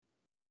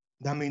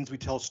That means we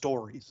tell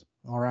stories.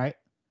 All right.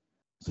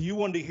 So you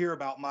wanted to hear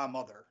about my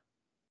mother,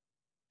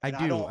 I and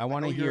I do. don't. I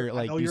want to hear I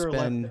like know you're a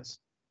leftist.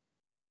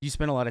 you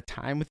spend a lot of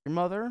time with your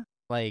mother?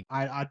 Like,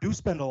 I do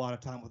spend a lot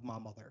of time with my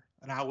mother,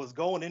 and I was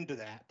going into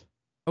that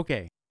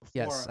okay.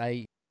 Yes, before.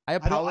 I I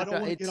don't apologize.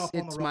 want to get off on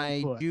the It's wrong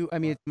my foot, I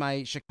mean but it's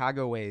my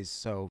Chicago ways,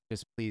 so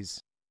just please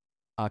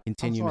I'm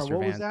continue, sorry. Mr. What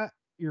was Vance. that?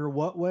 Your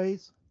what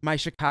ways? My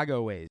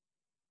Chicago ways.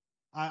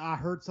 I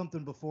heard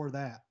something before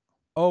that.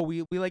 Oh,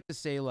 we like to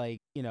say like,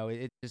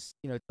 it's just,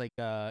 it's like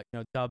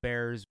dub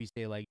airs, we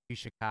say like you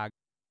Chicago.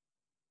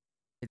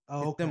 Oh,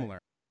 It's okay. similar.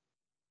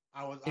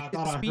 I It's thought a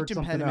I speech heard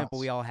something impediment, but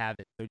we else. all have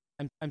it. So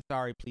I'm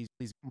sorry, please.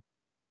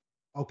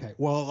 Okay.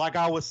 Well, like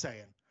I was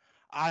saying,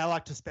 I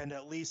like to spend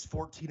at least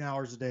 14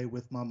 hours a day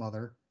with my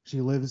mother. She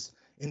lives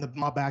in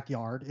my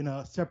backyard in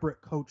a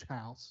separate coach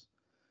house.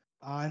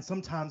 And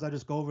sometimes I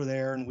just go over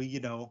there and we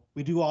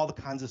do all the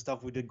kinds of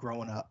stuff we did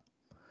growing up.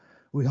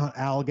 We hunt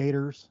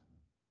alligators.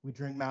 We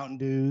drink Mountain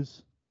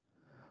Dews.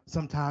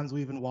 Sometimes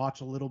we even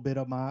watch a little bit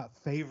of my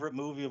favorite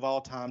movie of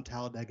all time,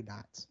 Talladega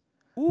Nights.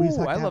 We just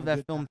Ooh, like I to have love a that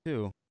good time. film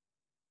too.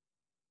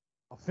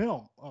 A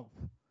film. Oh,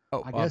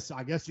 Oh,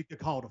 I guess you could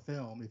call it a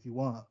film if you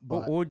want,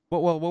 but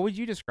what would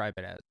you describe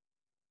it as?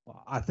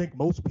 I think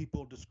most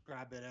people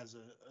describe it as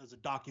a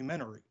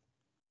documentary.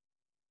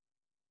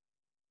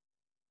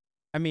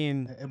 I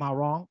mean, Am I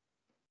wrong?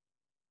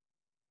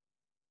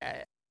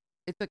 eh,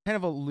 it's a kind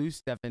of a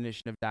loose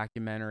definition of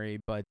documentary,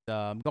 but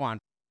go on.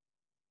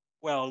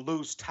 Well,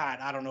 loose, tight.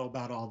 I don't know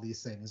about all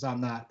these things.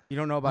 You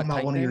don't know I'm about not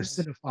tight one of your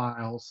things?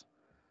 cinephiles.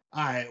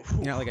 I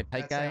You're not like a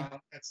tight guy? You're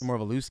that's more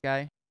of a loose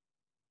guy?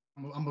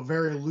 I'm a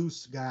very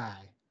loose guy.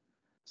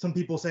 Some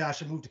people say I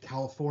should move to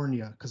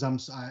California because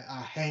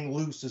I hang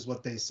loose is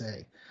what they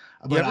say.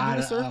 Do you But ever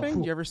do the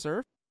surfing? Do you ever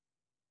surf?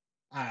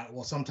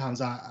 well, sometimes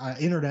I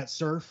internet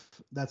surf.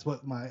 That's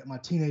what my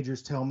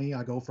teenagers tell me.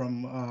 I go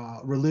from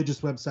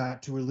religious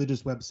website to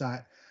religious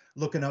website,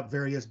 looking up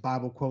various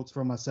Bible quotes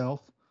for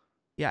myself.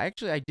 Yeah,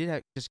 actually, I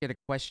did just get a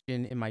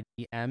question in my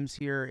DMs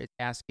here. It's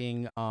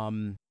asking,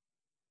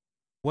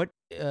 what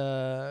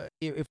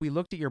if we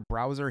looked at your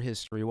browser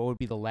history, what would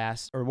be the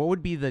last, or what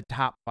would be the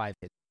top five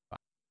hits?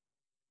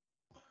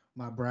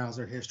 My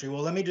browser history.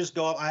 Well, let me just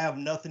go up. I have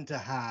nothing to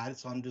hide,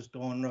 so I'm just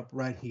going up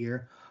right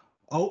here.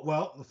 Oh,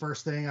 well, the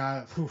first thing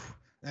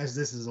as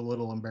this is a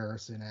little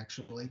embarrassing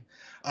actually.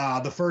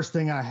 The first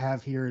thing I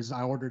have here is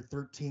I ordered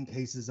 13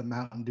 cases of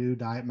Mountain Dew,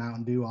 Diet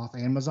Mountain Dew off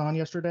Amazon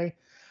yesterday.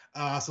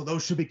 So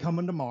those should be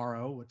coming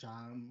tomorrow, which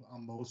I'm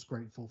most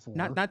grateful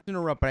Not for. not to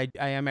interrupt, but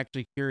I am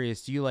actually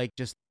curious. Do you like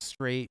just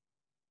straight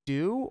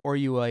do, or are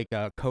you like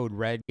a Code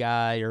Red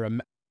guy, or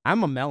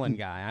I'm a melon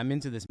guy. I'm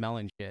into this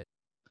melon shit.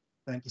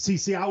 Thank you.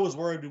 See, I was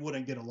worried we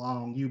wouldn't get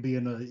along. You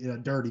being a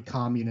dirty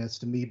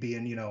communist, and me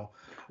being,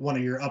 one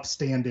of your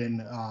upstanding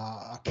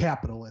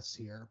capitalists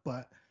here.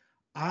 But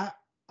I,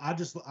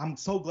 I'm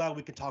so glad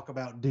we could talk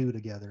about Dew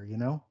together.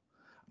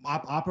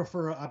 I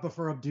prefer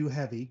a Dew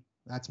heavy.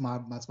 That's my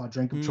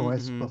drink of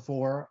choice Mm-hmm.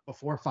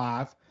 before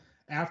five.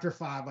 After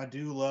five, I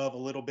do love a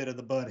little bit of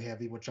the Bud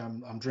Heavy, which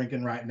I'm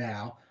drinking right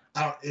now.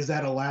 Is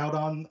that allowed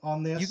on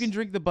You can this?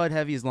 drink the Bud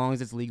Heavy as long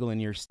as it's legal in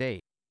your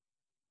state.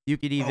 You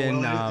could Oh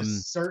even well, it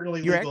is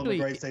certainly you're legal in the actually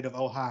great state of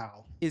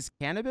Ohio. is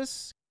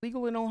cannabis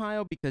legal in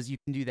Ohio, because you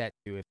can do that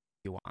too if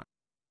you want.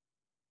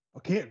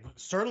 Okay,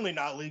 certainly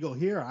not legal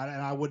here,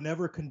 and I would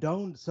never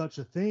condone such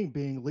a thing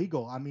being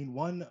legal. I mean,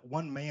 one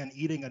man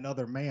eating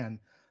another man,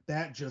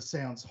 that just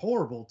sounds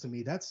horrible to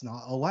me. That's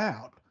not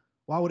allowed.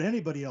 Why would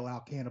anybody allow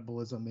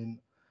cannibalism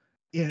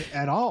in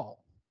at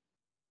all?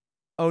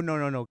 Oh,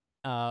 no.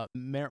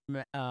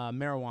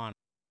 Marijuana.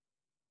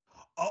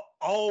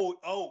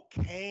 Oh,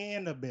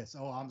 cannabis.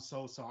 Oh, I'm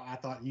so sorry. I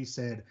thought you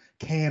said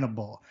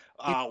cannibal.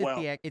 Well,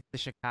 It's the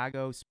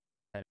Chicago.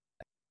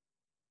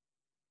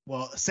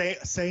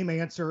 same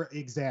answer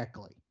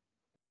exactly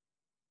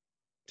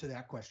to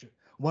that question.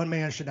 One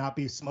man should not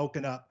be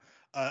smoking up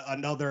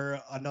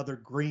another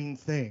green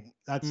thing.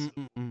 That's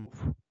Mm-mm-mm.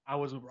 I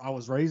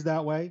was raised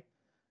that way,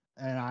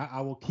 and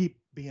I will keep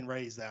being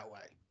raised that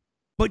way.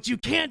 But you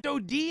can't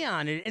OD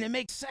on it, and it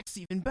makes sex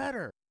even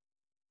better.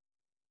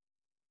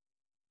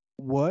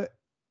 What?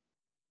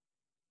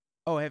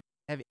 Oh, have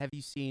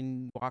you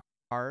seen Walk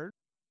Hard?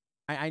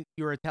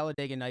 You're a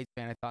Talladega Nights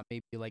fan. I thought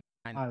maybe like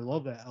kind of. I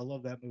love that. I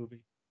love that movie.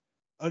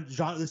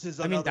 John, I mean, this is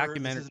the another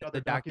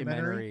documentary.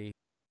 documentary,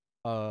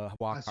 Walk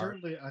I Hard,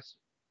 certainly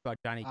about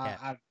Johnny Cash.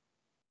 I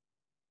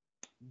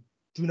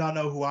do not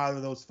know who either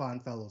of those fine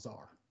fellows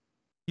are.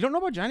 You don't know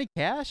about Johnny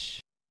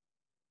Cash?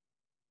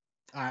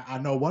 I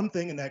know one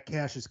thing, and that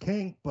Cash is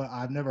king, but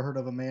I've never heard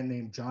of a man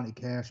named Johnny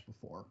Cash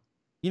before.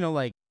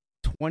 Like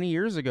 20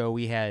 years ago,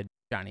 we had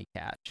Johnny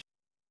Cash.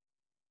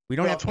 We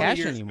don't Well, have 20 Cash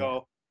years anymore.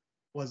 ago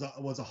was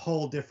a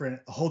whole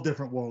different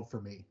world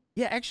for me.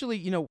 Yeah,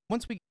 actually,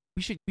 once we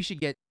should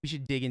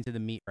dig into the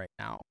meat right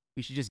now.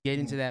 We should just get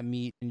into that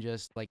meat and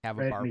just like have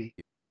a Red meat.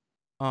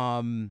 barbecue.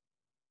 Um,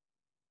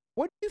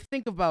 what do you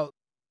think about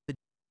the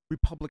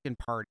Republican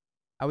Party?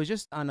 I was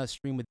just on a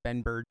stream with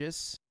Ben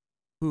Burgess,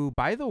 who,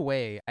 by the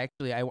way,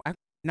 actually,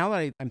 now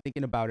that I'm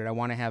thinking about it, I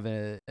want to have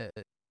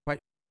quite,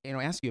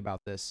 ask you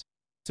about this.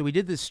 So we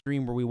did this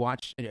stream where we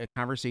watched a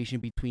conversation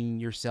between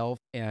yourself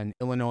and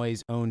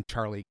Illinois' own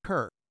Charlie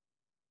Kirk.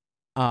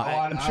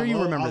 I'm sure you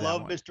I remember that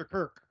love one. Mr.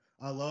 Kirk.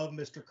 I love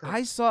Mr. Kirk.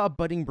 I saw a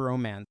budding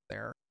bromance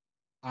there.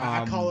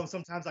 I call him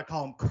sometimes. I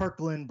call him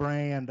Kirkland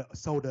brand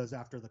sodas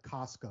after the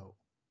Costco.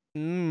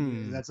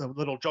 Yeah, that's a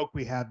little joke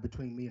we had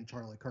between me and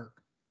Charlie Kirk.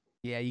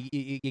 Yeah,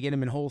 you get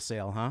him in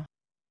wholesale, huh?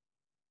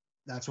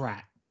 That's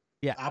right.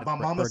 Yeah. My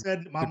mama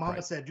said. My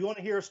mama said. Do you want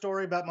to hear a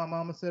story about my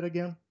mama said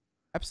again?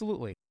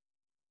 Absolutely.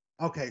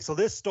 Okay, so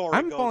this story.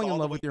 I'm falling in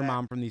love with your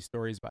mom from these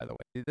stories, by the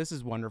way. This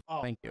is wonderful.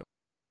 Oh, thank you.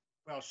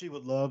 Well, she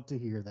would love to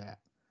hear that.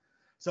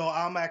 So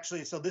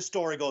this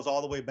story goes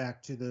all the way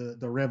back to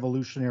the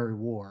Revolutionary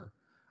War.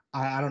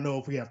 I don't know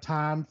if we have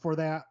time for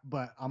that,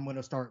 but I'm going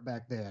to start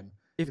back then.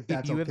 If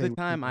that's you have the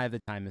time, I have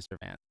the time, Mr.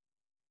 Vance.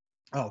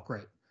 Oh,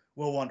 great.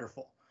 Well,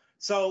 wonderful.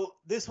 So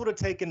this would have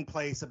taken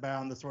place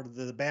about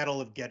the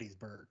Battle of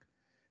Gettysburg.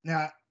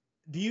 Now,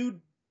 do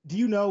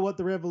you know what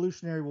the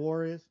Revolutionary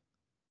War is?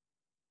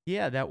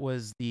 Yeah, that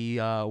was the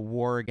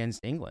war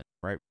against England,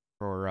 right?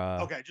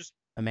 For just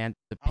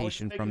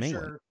emancipation from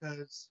England.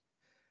 Because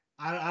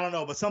I don't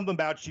know, but something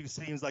about you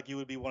seems like you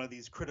would be one of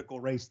these critical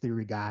race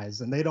theory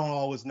guys, and they don't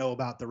always know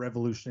about the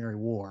Revolutionary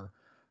War.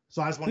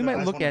 So I just want we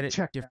might look at it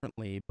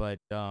differently, but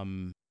I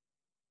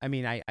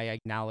mean, I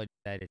acknowledge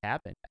that it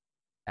happened.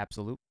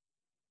 Absolutely.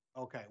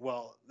 Okay,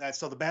 well,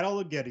 so the Battle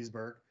of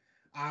Gettysburg.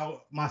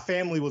 My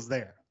family was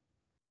there.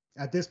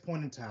 At this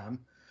point in time,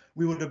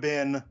 we would have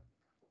been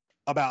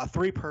about a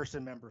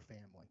 3-person member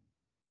family,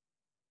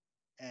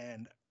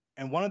 and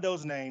one of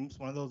those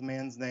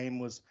men's name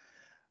was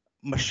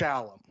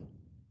Mashallam.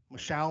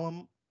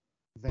 Mashallam.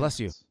 Vance. Bless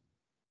you.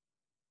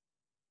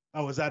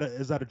 Oh, is that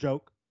a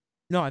joke?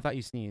 No, I thought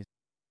you sneezed.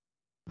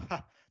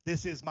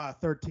 This is my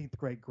 13th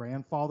great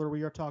grandfather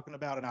we are talking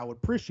about, and I would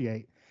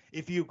appreciate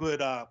if you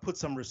could put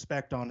some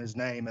respect on his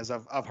name, as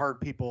I've heard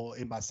people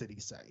in my city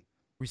say.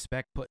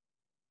 Respect put.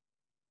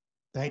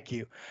 Thank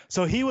you.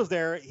 So he was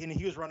there, and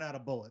he was running out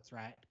of bullets,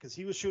 right? Because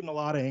he was shooting a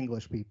lot of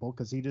English people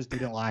because he just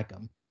didn't like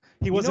them.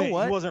 He wasn't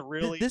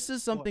really. This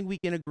is something we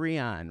can agree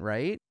on,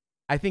 right?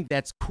 I think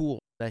that's cool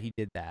that he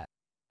did that.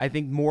 I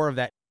think more of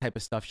that type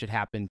of stuff should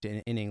happen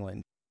in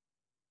England.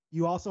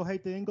 You also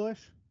hate the English?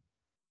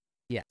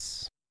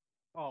 Yes.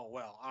 Oh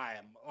well,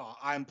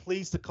 I'm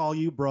pleased to call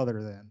you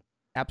brother then.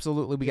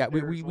 Absolutely, we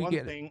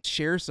get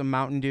share some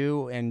Mountain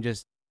Dew and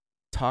just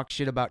talk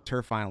shit about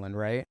Turf Island,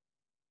 right?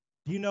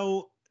 Do you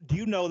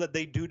know that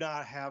they do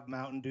not have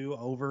Mountain Dew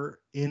over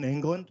in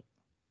England?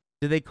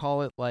 Do they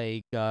call it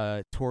like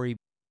Tory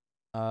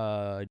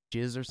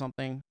jizz or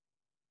something?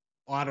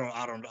 Oh, I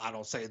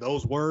don't say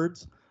those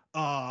words.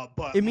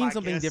 But it means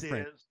something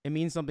different. It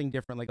means something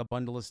different. Like a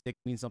bundle of sticks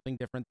means something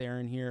different there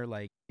and here.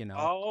 Like,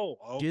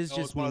 jizz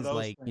just means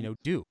like,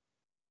 dew.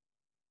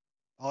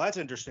 Oh, that's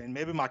interesting.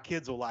 Maybe my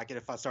kids will like it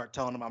if I start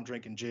telling them I'm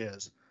drinking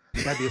jizz.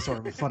 That'd be a sort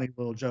of a funny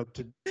little joke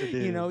to do.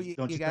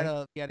 You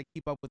gotta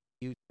keep up with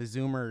the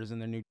Zoomers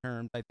and their new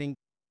terms. I think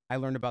I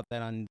learned about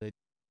that on the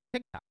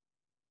TikTok.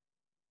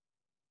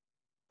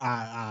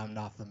 I'm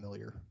not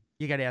familiar.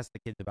 You gotta ask the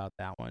kids about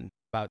that one.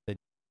 About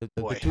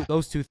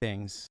those two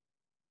things.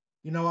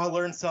 I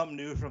learn something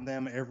new from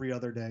them every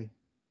other day.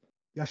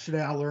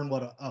 Yesterday, I learned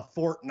what a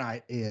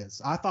fortnight is.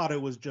 I thought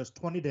it was just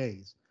 20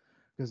 days.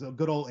 Because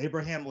good old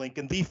Abraham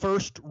Lincoln, the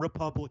first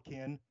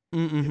Republican,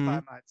 if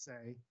I might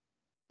say,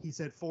 he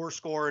said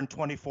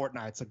 20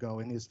 fortnights ago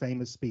in his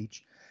famous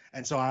speech.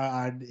 And so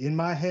I in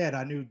my head,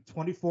 I knew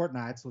 20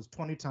 fortnights was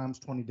 20 times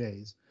 20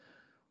 days,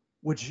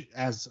 which,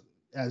 as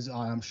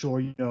I'm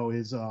sure you know,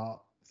 is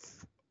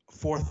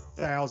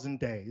 4,000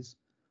 days.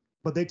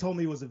 But they told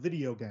me it was a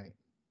video game.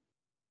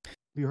 Have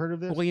you heard of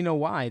this? Well, you know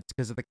why? It's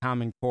because of the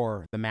Common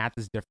Core. The math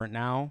is different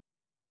now.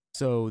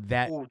 So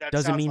that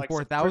doesn't mean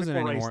 4,000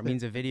 anymore. It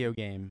means a video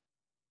game.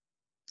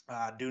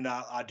 I do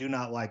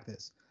not like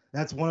this.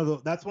 That's one of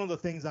the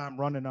things I'm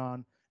running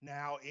on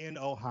now in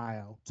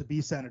Ohio to be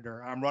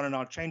senator. I'm running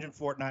on changing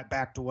Fortnite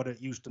back to what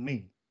it used to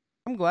mean.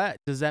 I'm glad.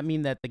 Does that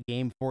mean that the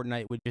game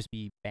Fortnite would just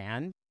be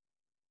banned?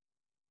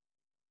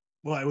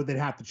 Well, they'd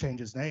have to change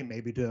his name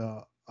maybe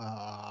to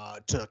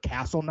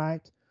Castle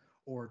Night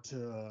or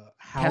to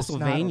House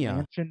Castlevania.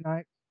 Mansion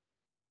Night.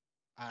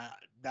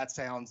 That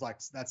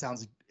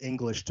sounds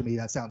English to me.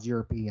 That sounds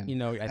European. I think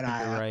you're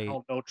right. I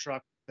don't know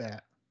truck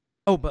that.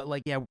 Oh, but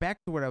back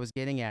to what I was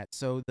getting at.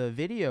 So the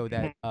video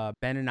that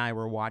Ben and I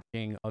were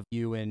watching of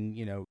you and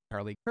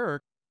Charlie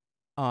Kirk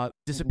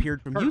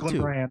disappeared from Kirkland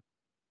YouTube. Brand.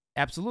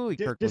 Absolutely,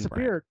 Kirkland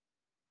disappeared.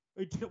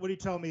 Brand. What do you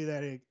tell me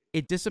that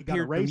it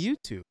disappeared from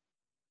YouTube?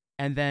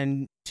 And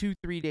then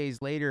 2-3 days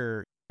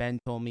later, Ben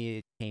told me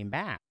it came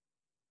back.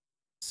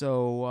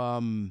 So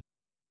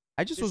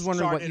I just was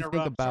wondering what you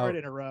think about. Sorry to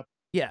interrupt.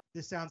 Yeah.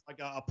 This sounds like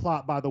a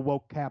plot by the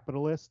woke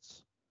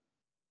capitalists.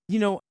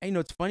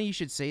 It's funny you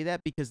should say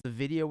that because the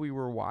video we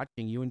were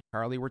watching, you and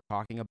Charlie were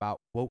talking about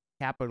woke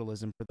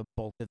capitalism for the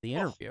bulk of the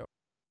interview.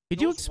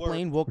 Could you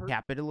explain woke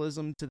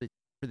capitalism for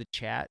the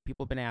chat?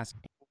 People have been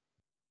asking.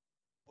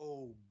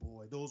 Oh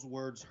boy, those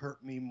words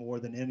hurt me more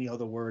than any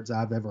other words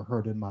I've ever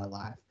heard in my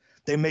life.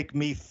 They make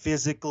me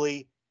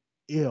physically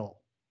ill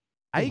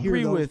I to hear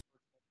agree those with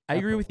I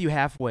agree with capitals. you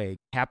halfway.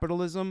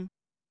 Capitalism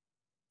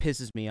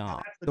pisses me And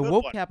off. that's the The good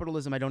woke one.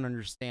 capitalism I don't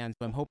understand,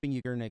 so I'm hoping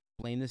you're gonna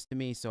explain this to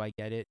me so I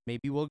get it.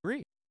 Maybe we'll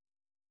agree.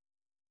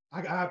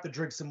 I have to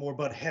drink some more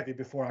Bud Heavy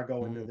before I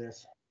go into Mm.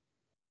 this.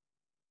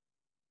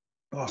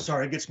 Oh,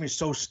 sorry, it gets me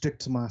so sick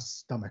to my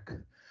stomach.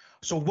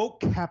 So woke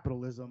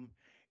capitalism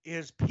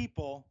is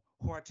people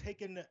who are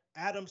taking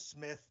Adam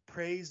Smith,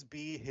 praise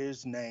be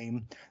his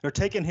name. They're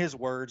taking his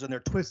words and they're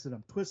twisting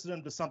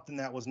them to something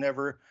that was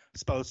never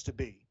supposed to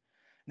be.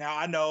 Now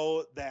I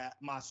know that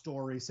my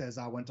story says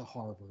I went to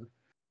Harvard,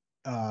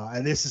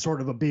 and this is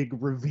sort of a big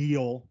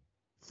reveal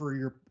for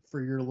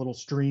your little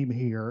stream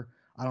here.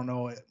 I don't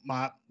know.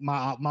 My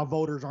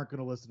voters aren't going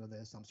to listen to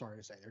this. I'm sorry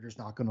to say, they're just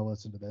not going to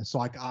listen to this. So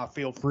I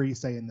feel free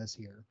saying this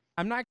here.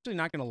 I'm actually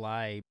not gonna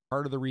lie.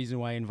 Part of the reason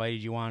why I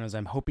invited you on is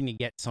I'm hoping to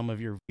get some of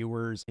your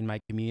viewers in my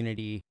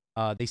community.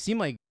 They seem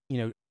like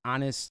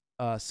honest,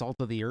 salt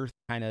of the earth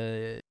kind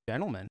of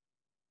gentlemen.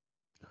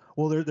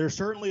 Well, they're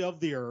certainly of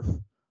the earth.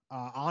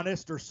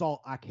 Honest or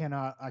salt, I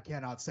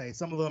cannot say.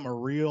 Some of them are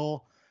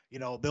real. You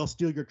know, they'll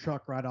steal your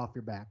truck right off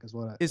your back. Is Is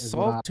what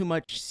salt I. too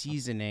much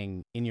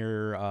seasoning in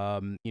your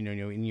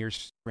in your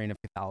strain of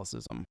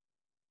Catholicism?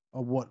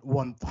 What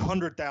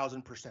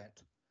 100,000%.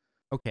 It's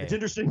Okay.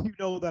 interesting, you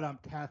know, that I'm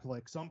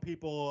Catholic. Some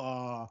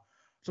people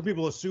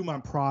assume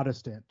I'm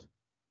Protestant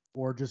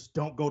or just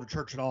don't go to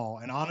church at all.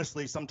 And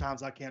honestly,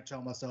 sometimes I can't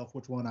tell myself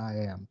which one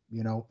I am.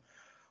 You know,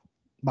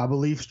 my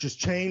beliefs just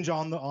change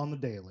on the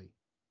daily.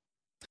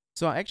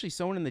 So actually,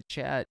 someone in the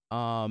chat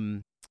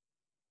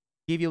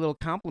gave you a little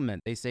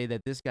compliment. They say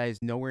that this guy is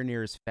nowhere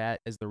near as fat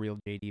as the real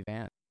JD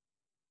Vance.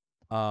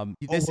 Oh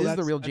This well, is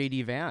the real that's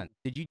JD Vance.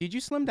 Did you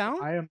slim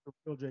down? I am the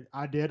real J.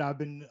 I did. I've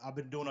been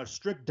doing a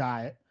strict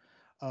diet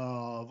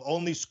of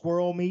only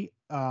squirrel meat.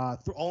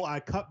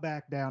 I cut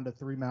back down to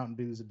 3 Mountain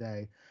Dews a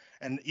day,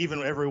 and even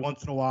every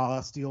once in a while,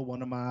 I steal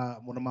one of my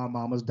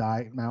mama's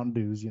diet Mountain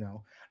Dews. You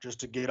know,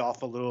 just to get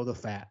off a little of the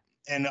fat.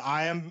 And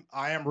I am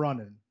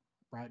running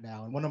right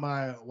now, and one of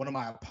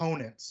my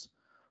opponents,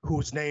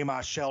 whose name I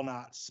shall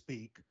not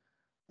speak.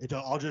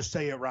 I'll just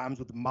say it rhymes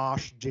with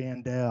Mosh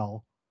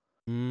Jandel.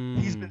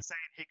 He's Mm. been saying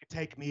he could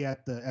take me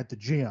at the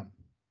gym.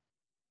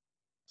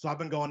 So I've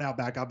been going out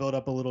back. I built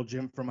up a little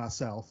gym for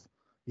myself.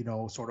 You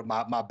know, sort of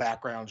my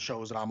background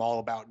shows that I'm all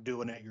about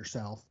doing it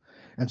yourself.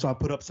 And so I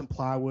put up some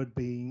plywood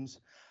beams,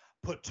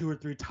 put two or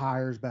three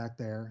tires back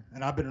there,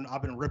 and I've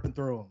been ripping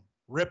through them.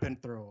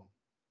 And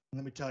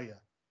let me tell you,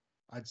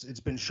 it's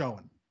been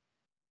showing.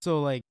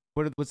 So like,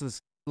 what's this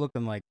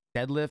looking like?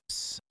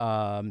 Deadlifts,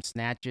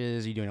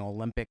 snatches. Are you doing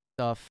Olympic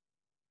stuff?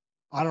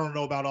 I don't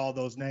know about all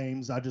those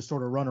names. I just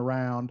sort of run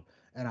around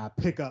and I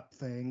pick up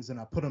things and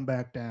I put them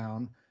back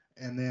down,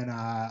 and then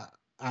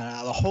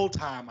the whole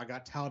time I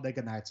got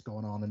Talladega Nights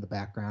going on in the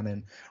background,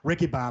 and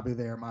Ricky Bobby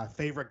there, my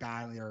favorite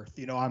guy on the earth.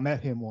 You know, I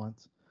met him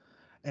once,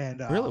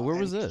 Really? Where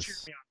and was he's cheering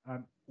this? me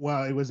on.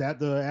 Well, it was at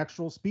the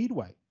actual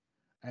speedway.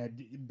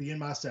 And being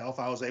myself,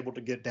 I was able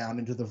to get down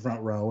into the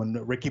front row,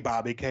 and Ricky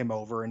Bobby came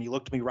over and he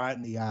looked me right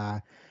in the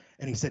eye,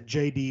 and he said,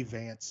 "JD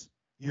Vance,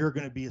 you're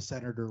going to be a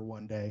senator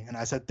one day." And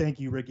I said, "Thank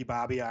you, Ricky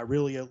Bobby. I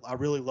really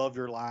love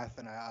your life,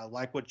 and I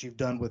like what you've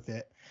done with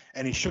it."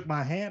 And he shook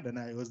my hand, and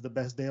it was the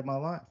best day of my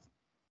life.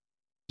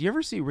 Do you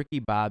ever see Ricky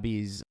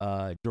Bobby's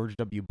George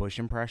W. Bush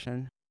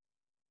impression?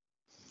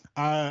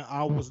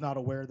 I was not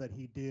aware that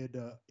he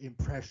did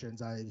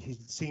impressions. He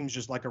seems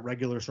just like a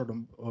regular sort of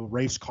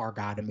race car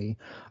guy to me.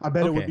 I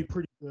bet it would Okay. be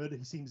pretty good.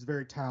 He seems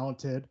very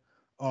talented.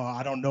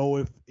 I don't know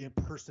if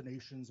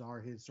impersonations are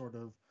his sort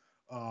of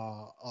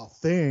a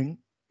thing.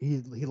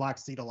 He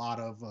likes to eat a lot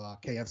of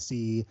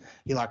KFC.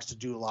 He likes to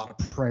do a lot of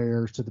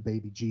prayers to the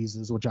baby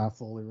Jesus, which I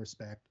fully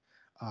respect.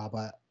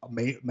 But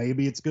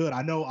maybe it's good.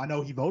 I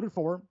know he voted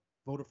for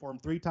him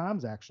 3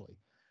 times actually.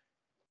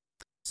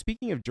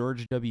 Speaking of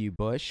George W.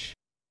 Bush,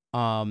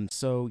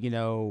 so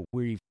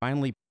we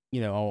finally,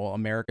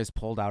 America's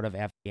pulled out of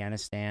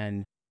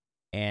Afghanistan,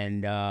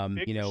 and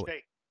Big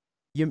mistake.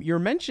 you're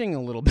mentioning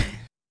a little bit.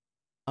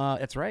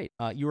 That's right.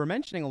 You were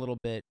mentioning a little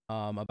bit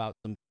about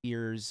some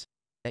fears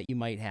that you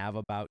might have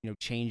about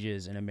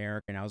changes in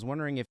America. And I was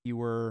wondering if you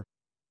were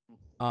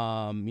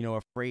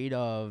afraid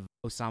of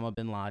Osama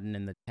bin Laden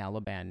and the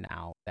Taliban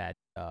now that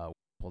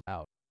pulled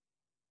out.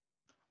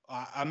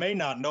 I may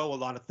not know a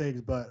lot of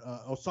things, but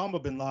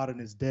Osama bin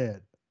Laden is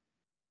dead.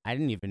 I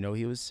didn't even know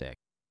he was sick.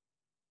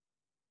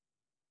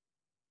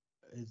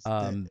 It's dead.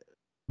 Um,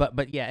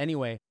 but yeah.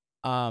 Anyway,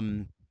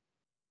 um,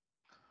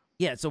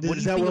 yeah. So what do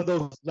Is you that think one of?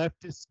 of those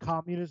leftist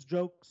communist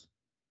jokes?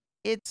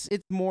 It's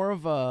more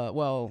of a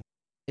well,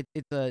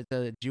 it's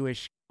a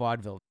Jewish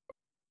vaudeville.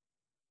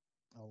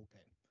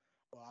 Okay.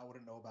 Well, I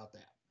wouldn't know about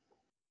that.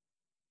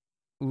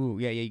 Ooh,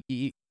 yeah,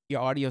 yeah.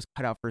 Your audio's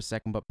cut out for a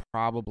second, but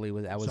probably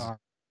I'm sorry.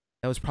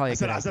 that was probably I a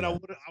said good I said idea.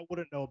 I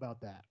wouldn't know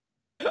about that.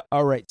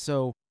 All right,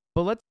 so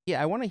but let's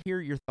yeah, I want to hear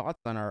your thoughts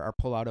on our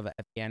pull out of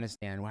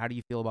Afghanistan. How do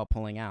you feel about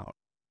pulling out?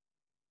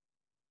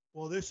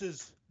 Well,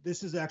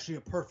 This is actually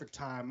a perfect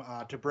time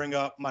to bring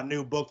up my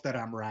new book that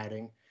I'm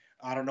writing.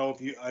 I don't know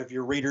if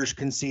your readers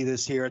can see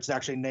this here. It's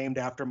actually named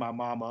after my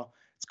mama.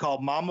 It's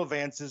called Mama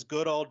Vance's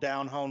Good Old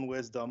Down Home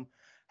Wisdom: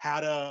 how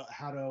to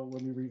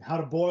let me read, how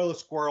to boil a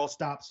squirrel,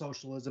 stop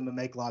socialism, and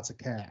make lots of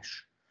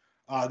cash.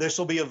 This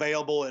will be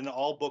available in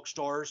all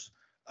bookstores.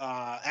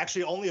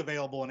 Actually, only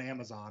available on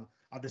Amazon.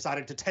 I've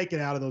decided to take it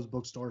out of those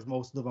bookstores.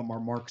 Most of them are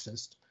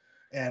Marxist,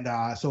 and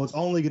so it's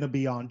only going to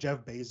be on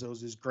Jeff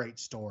Bezos's great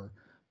store.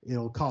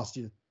 It'll cost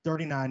you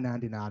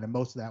 $39.99, and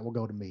most of that will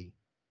go to me.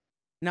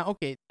 Now,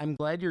 okay, I'm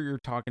glad you're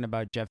talking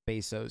about Jeff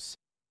Bezos.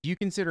 Do you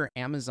consider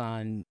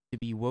Amazon to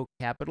be woke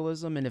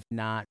capitalism? And if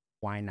not,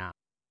 why not?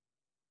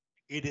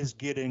 It is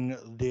getting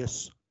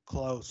this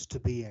close to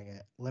being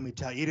it. Let me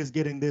tell you, it is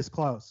getting this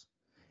close.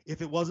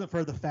 If it wasn't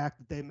for the fact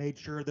that they made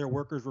sure their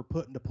workers were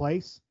put into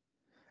place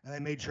and they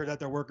made sure that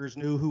their workers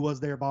knew who was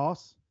their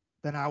boss,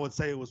 then I would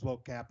say it was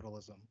woke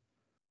capitalism.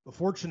 But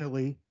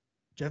fortunately,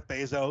 Jeff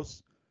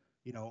Bezos,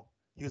 you know,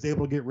 he was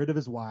able to get rid of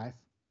his wife,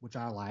 which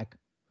I like,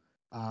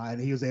 and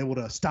he was able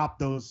to stop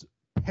those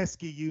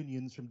pesky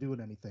unions from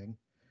doing anything.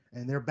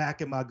 And they're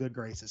back in my good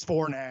graces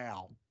for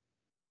now.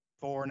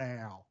 For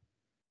now.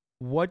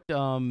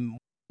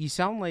 You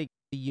sound like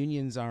the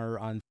unions are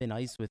on thin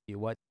ice with you.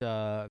 What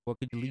could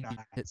lead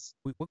you to,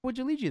 what would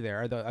you lead you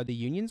there? Are the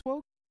unions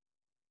woke?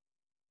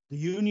 The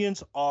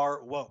unions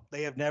are woke.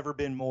 They have never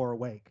been more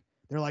awake.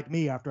 They're like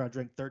me after I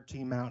drink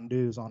 13 Mountain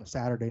Dews on a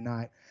Saturday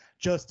night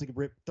just to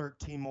rip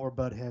 13 more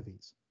Bud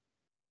Heavies.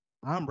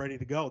 I'm ready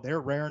to go.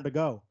 They're raring to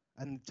go.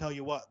 And tell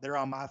you what, they're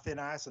on my thin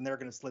ice and they're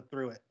going to slip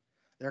through it.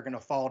 They're going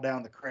to fall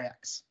down the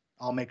cracks.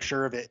 I'll make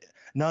sure of it.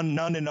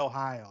 None in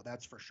Ohio,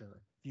 that's for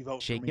sure. If you vote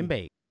for Shake and me.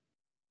 bake.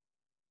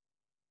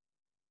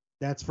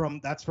 That's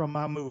from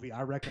my movie.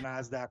 I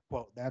recognize that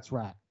quote. That's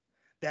right.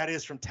 That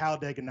is from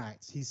Talladega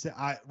Nights. He said,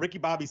 Ricky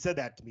Bobby said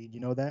that to me. You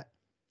know that?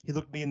 He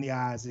looked me in the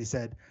eyes and he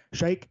said,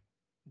 "Shake,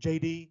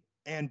 JD,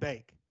 and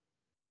bake."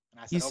 And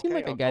I You said, seem "Okay,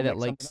 like a I'll guy go that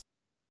make something up."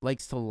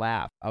 likes to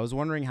laugh. I was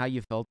wondering how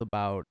you felt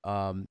about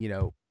Norm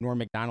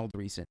Macdonald's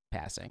recent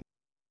passing.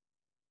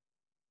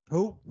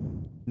 Who?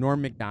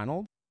 Norm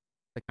Macdonald,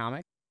 the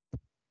comic.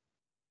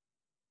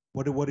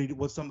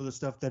 What's some of the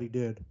stuff that he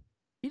did?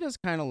 He does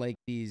kind of like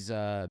these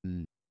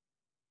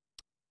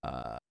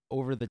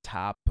over the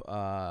top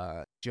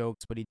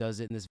jokes, but he does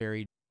it in this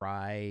very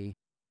dry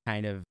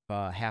kind of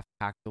half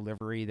cocked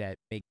delivery that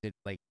makes it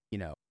like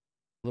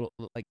little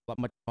like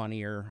much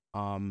funnier. Do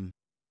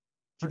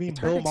you mean It's hard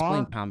to Bill explain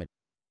Maher? comedy.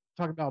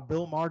 Talking about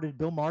Bill Maher? Did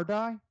Bill Maher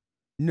die?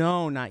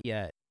 No, not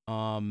yet.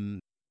 Are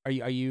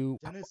you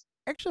Dennis,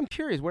 actually? I'm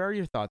curious. What are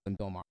your thoughts on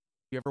Bill Maher?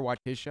 You ever watch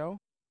his show?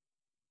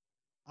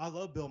 I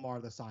love Bill Maher,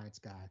 the science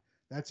guy.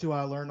 That's who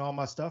I learned all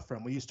my stuff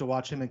from. We used to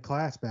watch him in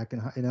class back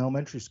in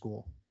elementary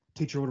school.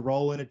 Teacher would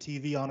roll in a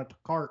TV on a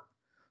cart,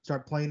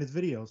 start playing his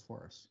videos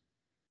for us.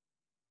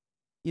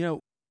 You know,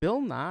 Bill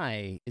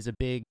Nye is a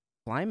big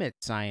climate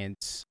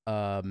science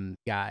guy.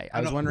 I I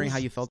was know wondering how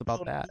you felt about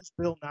Bill, that. who's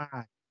Bill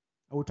Nye.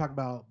 Oh, we're talking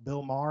about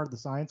Bill Maher, the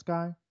science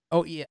guy.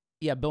 Oh yeah,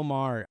 yeah, Bill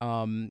Maher.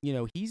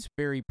 He's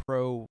very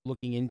pro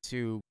looking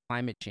into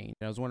climate change.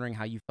 I was wondering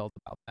how you felt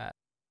about that.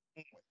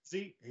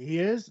 See, he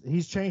is.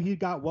 He's changed. He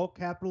got woke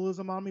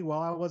capitalism on me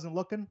while I wasn't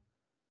looking.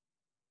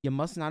 You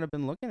must not have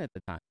been looking at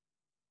the time.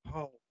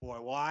 Oh boy.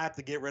 Well, I have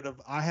to get rid of.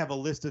 I have a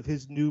list of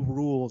his new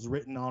rules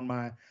written on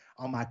my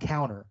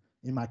counter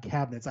in my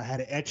cabinets. I had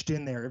it etched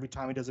in there every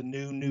time he does a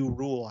new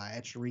rule.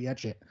 I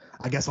re-etch it.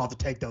 I guess I'll have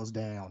to take those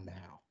down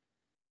now.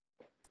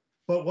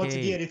 But once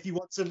Hey, again, if you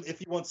want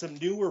some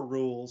newer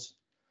rules,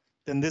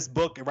 then this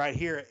book right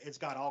here, it's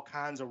got all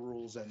kinds of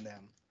rules in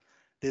them.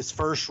 This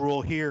first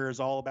rule here is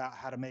all about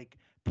how to make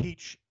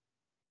peach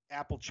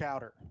apple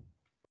chowder.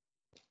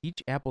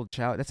 peach apple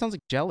chow. That sounds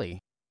like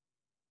jelly.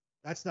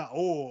 That's not.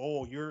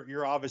 Oh,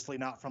 you're obviously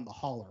not from the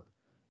holler.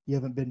 You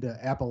haven't been to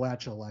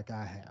Appalachia like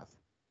I have.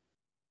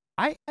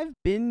 I've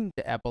been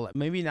to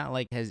maybe not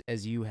like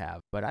as you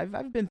have, but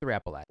I've been through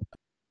Appalachia.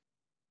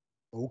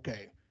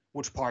 Okay,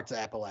 which parts of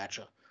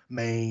Appalachia?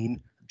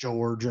 Maine,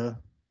 Georgia.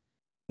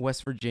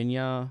 West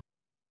Virginia,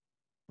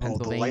 Oh,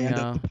 the land of.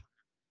 Pennsylvania,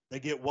 They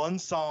get one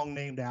song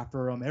named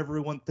after them.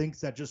 Everyone thinks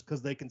that just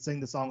because they can sing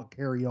the song at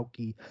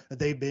karaoke that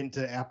they've been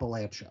to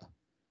Appalachia.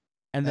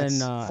 and then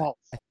That's false.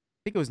 I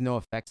think it was No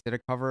Effects that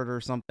it covered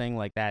or something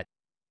like that.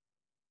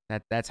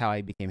 That's how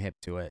I became hip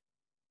to it.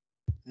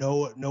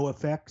 No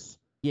effects.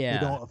 They Yeah.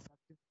 don't affect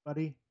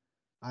anybody.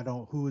 I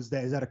don't. Who is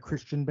that? Is that a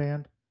Christian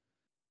band?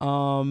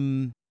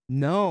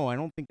 No, I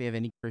don't think they have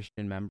any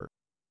Christian members.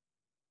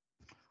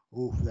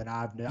 Ooh, then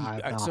I've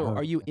not So, heard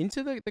are of you them.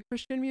 into the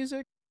Christian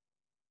music?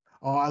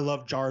 Oh, I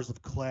love Jars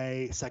of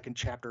Clay, second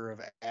chapter of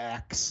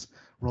Acts,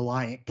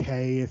 Reliant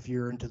K. If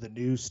you're into the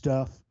new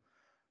stuff,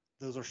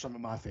 those are some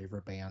of my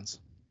favorite bands.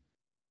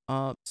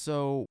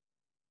 So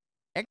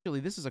actually,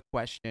 this is a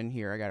question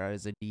here. I got it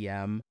as a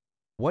DM.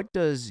 What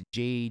does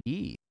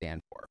JD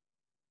stand for?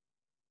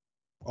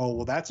 Oh,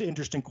 well, that's an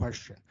interesting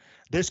question.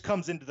 This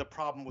comes into the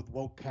problem with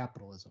woke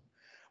capitalism.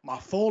 My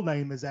full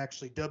name is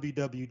actually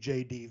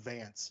WWJD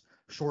Vance,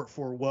 short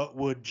for What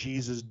Would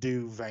Jesus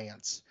Do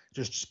Vance.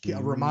 Just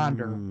a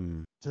reminder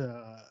Mm.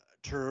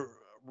 to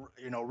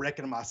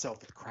reckon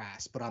myself with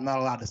Christ. But I'm not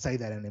allowed to say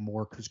that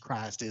anymore because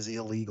Christ is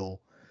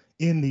illegal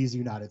in these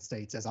United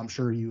States, as I'm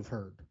sure you've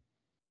heard.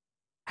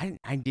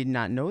 I did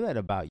not know that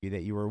about you,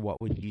 that you were What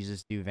Would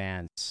Jesus Do,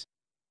 Vance.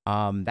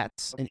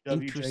 That's an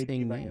WWJD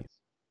interesting name. Vance.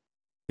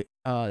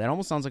 That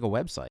almost sounds like a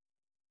website.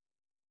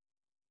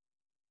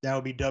 That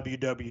would be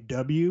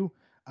www.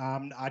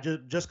 I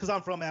just because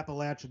I'm from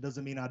Appalachia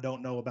doesn't mean I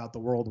don't know about the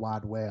World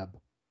Wide Web.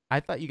 I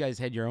thought you guys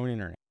had your own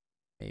internet,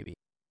 maybe.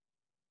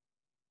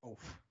 Oh,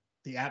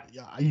 the app.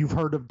 You've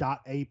heard of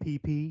 .app? Now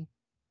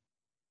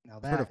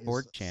I've heard of that is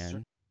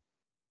 4chan.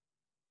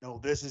 no.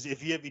 This is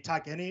if you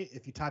type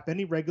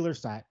any regular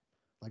site,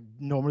 like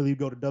normally you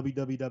go to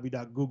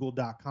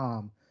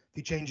www.google.com. If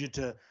you change it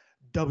to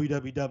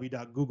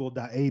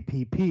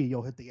www.google.app,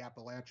 you'll hit the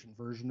Appalachian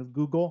version of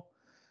Google,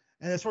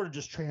 and it sort of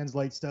just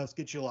translates stuff,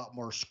 gets you a lot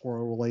more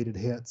squirrel related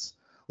hits,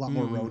 a lot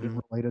more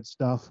rodent related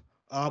stuff.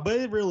 But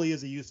it really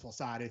is a useful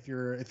site if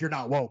you're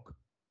not woke.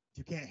 If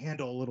you can't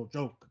handle a little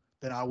joke,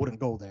 then I wouldn't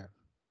go there.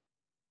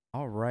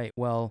 All right.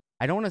 Well,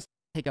 I don't want to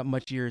take up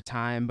much of your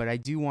time, but I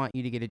do want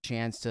you to get a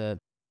chance to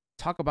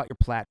talk about your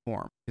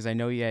platform, because I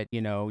know yet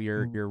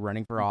you're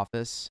running for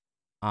office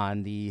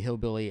on the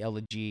Hillbilly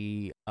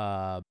Elegy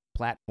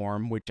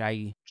platform, which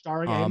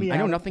starring Amy I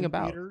know Adams nothing in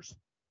about. theaters.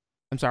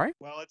 I'm sorry?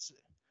 Well, I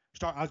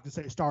was gonna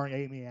say starring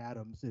Amy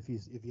Adams. If you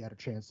had a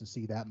chance to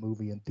see that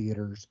movie in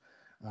theaters,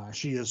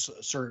 she is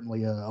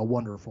certainly a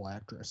wonderful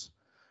actress.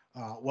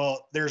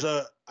 Well,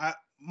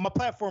 my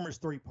platform is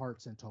 3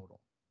 parts in total.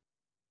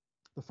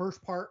 The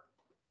first part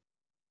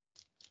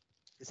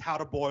is how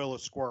to boil a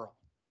squirrel.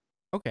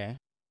 Okay.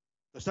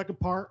 The second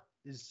part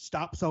is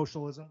stop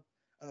socialism,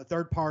 and the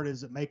third part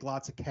is make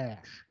lots of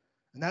cash.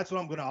 And that's what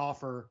I'm going to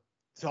offer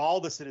to all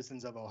the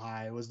citizens of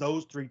Ohio, is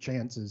those 3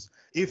 chances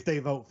if they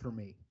vote for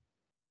me.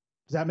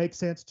 Does that make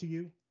sense to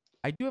you?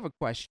 I do have a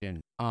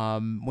question.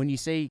 When you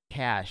say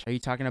cash, are you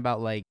talking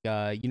about like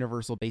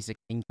universal basic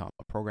income,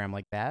 a program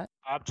like that?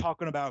 I'm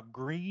talking about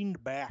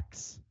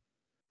greenbacks,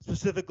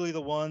 specifically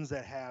the ones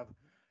that have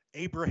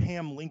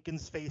Abraham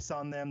Lincoln's face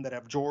on them, that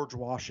have George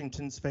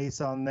Washington's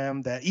face on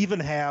them, that even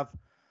have,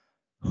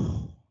 I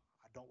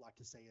don't like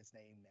to say his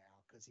name now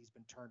because he's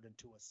been turned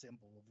into a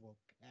symbol of woke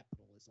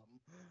capitalism,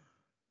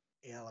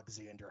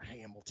 Alexander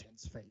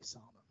Hamilton's face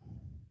on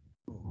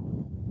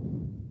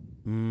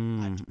him.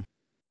 Man,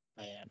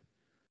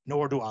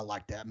 nor do I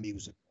like that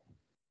music.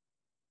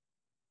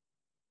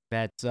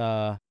 That's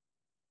quite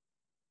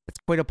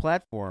a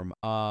platform.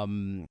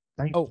 Thank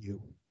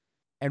you.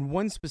 And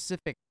one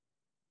specific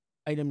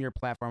item your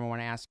platform I want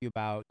to ask you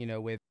about,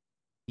 with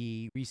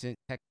the recent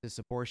Texas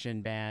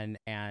abortion ban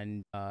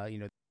and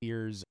the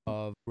fears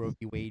of Roe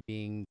v. Wade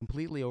being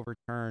completely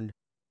overturned.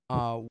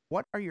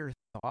 What are your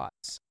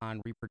thoughts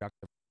on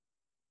reproductive?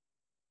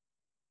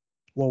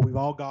 Well, we've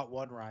all got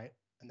one right,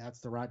 and that's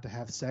the right to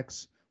have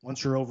sex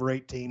once you're over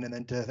 18, and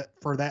then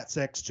for that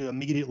sex to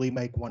immediately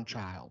make one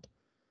child.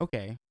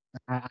 Okay.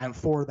 I'm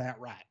for that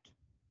right.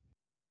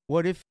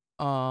 What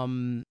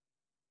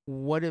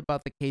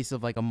about the case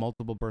of like a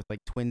multiple birth, like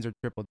twins or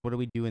triplets? What do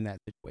we do in that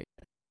situation?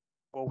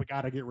 Well, we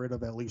got to get rid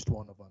of at least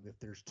one of them. If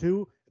there's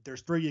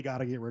 3, you got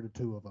to get rid of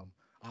 2 of them.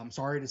 I'm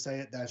sorry to say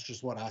it. That's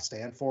just what I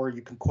stand for.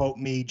 You can quote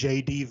me,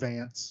 J.D.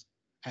 Vance,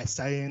 as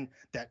saying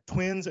that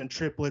twins and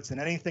triplets and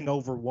anything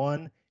over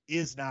 1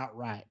 is not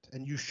right.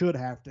 And you should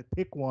have to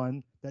pick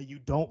one that you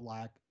don't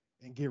like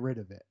and get rid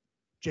of it.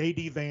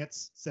 J.D.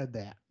 Vance said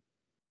that.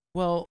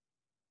 Well,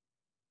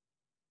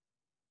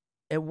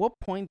 at what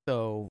point,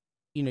 though,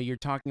 you're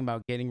talking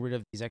about getting rid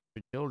of these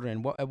extra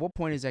children? At what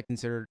point is that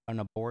considered an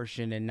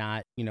abortion and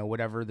not,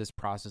 whatever this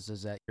process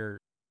is that you're?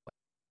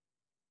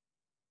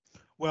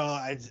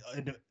 Well,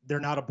 they're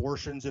not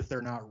abortions if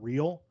they're not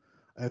real,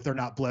 if they're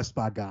not blessed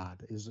by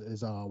God,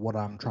 is what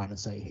I'm trying to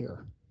say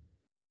here.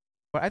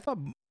 But I thought,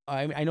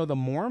 I know the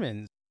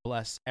Mormons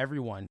bless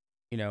everyone.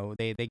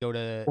 They go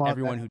to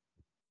everyone who.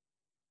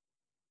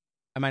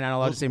 Am I not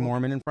allowed to say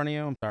Mormon in front of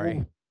you? I'm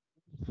sorry.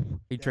 Are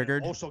you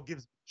triggered? Also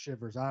gives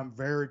shivers. I'm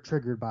very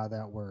triggered by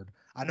that word.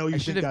 I know you. I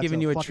should have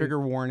given you a trigger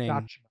warning.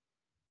 Gotcha.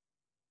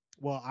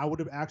 Well, I would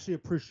have actually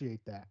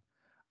appreciate that.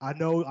 I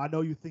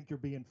know you think you're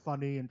being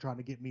funny and trying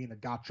to get me in a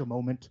gotcha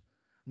moment.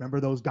 Remember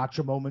those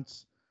gotcha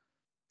moments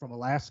from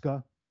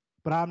Alaska?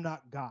 But I'm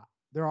not got.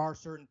 There are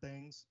certain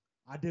things.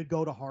 I did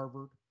go to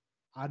Harvard.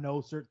 I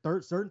know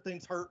certain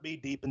things hurt me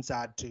deep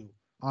inside too.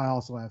 I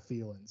also have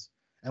feelings.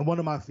 And one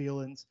of my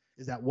feelings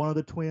is that one of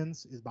the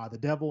twins is by the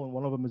devil and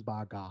one of them is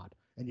by God.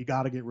 And you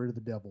got to get rid of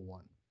the devil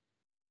one.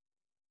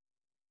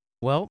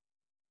 Well,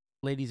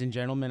 ladies and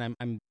gentlemen,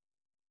 I'm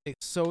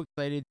so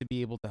excited to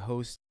be able to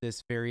host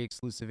this very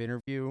exclusive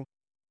interview.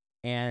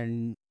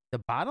 And the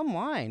bottom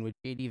line with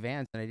J.D.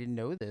 Vance, and I didn't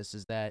know this,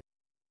 is that,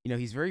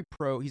 he's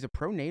a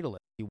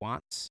pro-natalist. He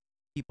wants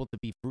people to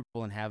be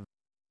fruitful and have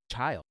a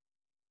child.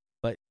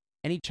 But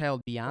any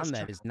child beyond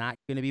that is not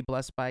going to be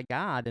blessed by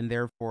God and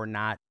therefore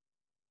not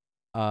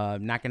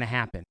going to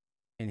happen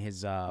in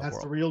his That's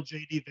world. The real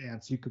J.D.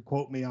 Vance. You could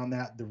quote me on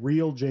that. The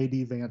real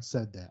J.D. Vance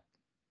said that.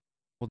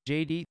 Well,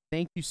 JD,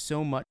 thank you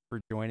so much for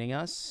joining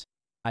us.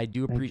 I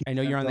do Thank appreciate. you, I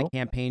know you're on the Enzo.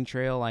 campaign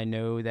trail. I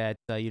know that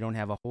you don't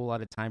have a whole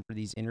lot of time for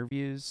these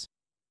interviews.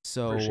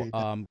 So, Appreciate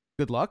that.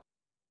 good luck,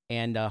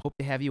 and hope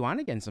to have you on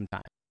again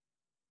sometime.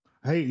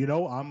 Hey,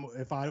 I'm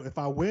if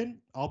I win,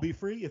 I'll be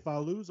free. If I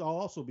lose, I'll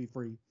also be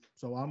free.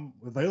 So I'm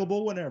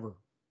available whenever.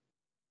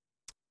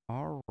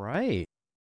 All right.